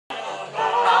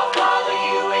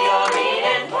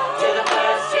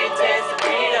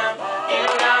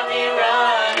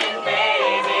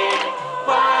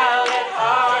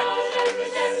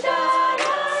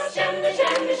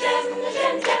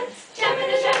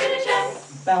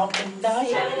About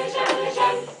midnight,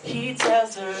 he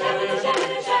tells her,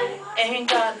 ain't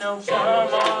got no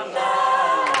come on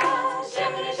now.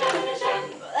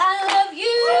 I love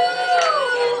you,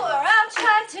 or I'll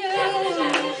try to.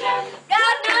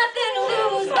 Got nothing to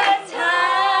lose but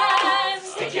time.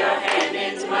 Stick your hand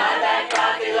into my back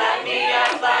pocket, light me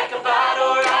up like a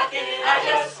bottle rocket. I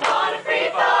just want to free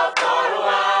fall for a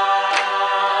while.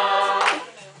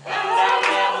 That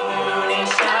rebel moon is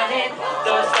shining,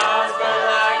 those stars burn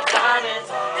like diamonds.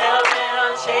 Hell bent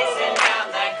on chasing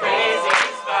down that crazy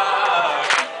spark.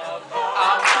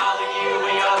 I'll follow you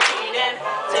where you're leading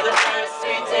to the first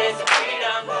sweet taste of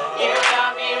freedom. You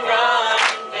got me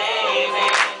running, baby,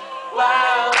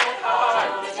 wild at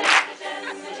heart.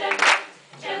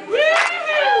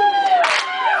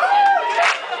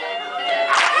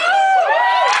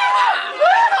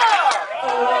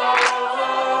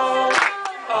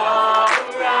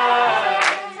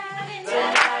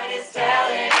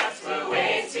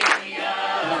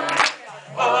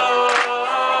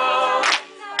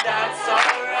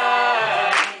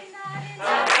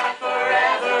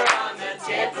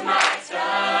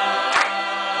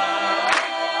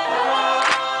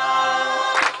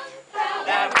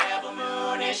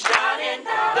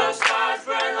 Those stars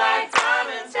burn like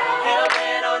diamonds,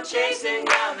 hell-bent on chasing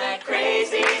down that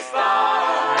crazy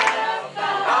spark.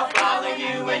 I'll follow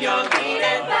you when you're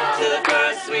leading to the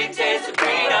first sweet taste of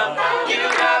freedom. You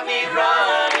got me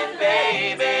running,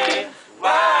 baby,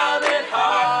 wild at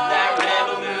heart. That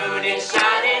rebel moon is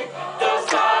shining, those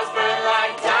stars burn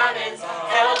like diamonds,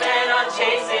 hell-bent on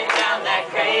chasing down that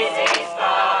crazy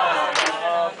spark.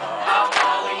 I'll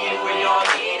follow you when you're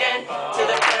leading to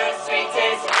the first sweet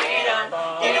taste of freedom.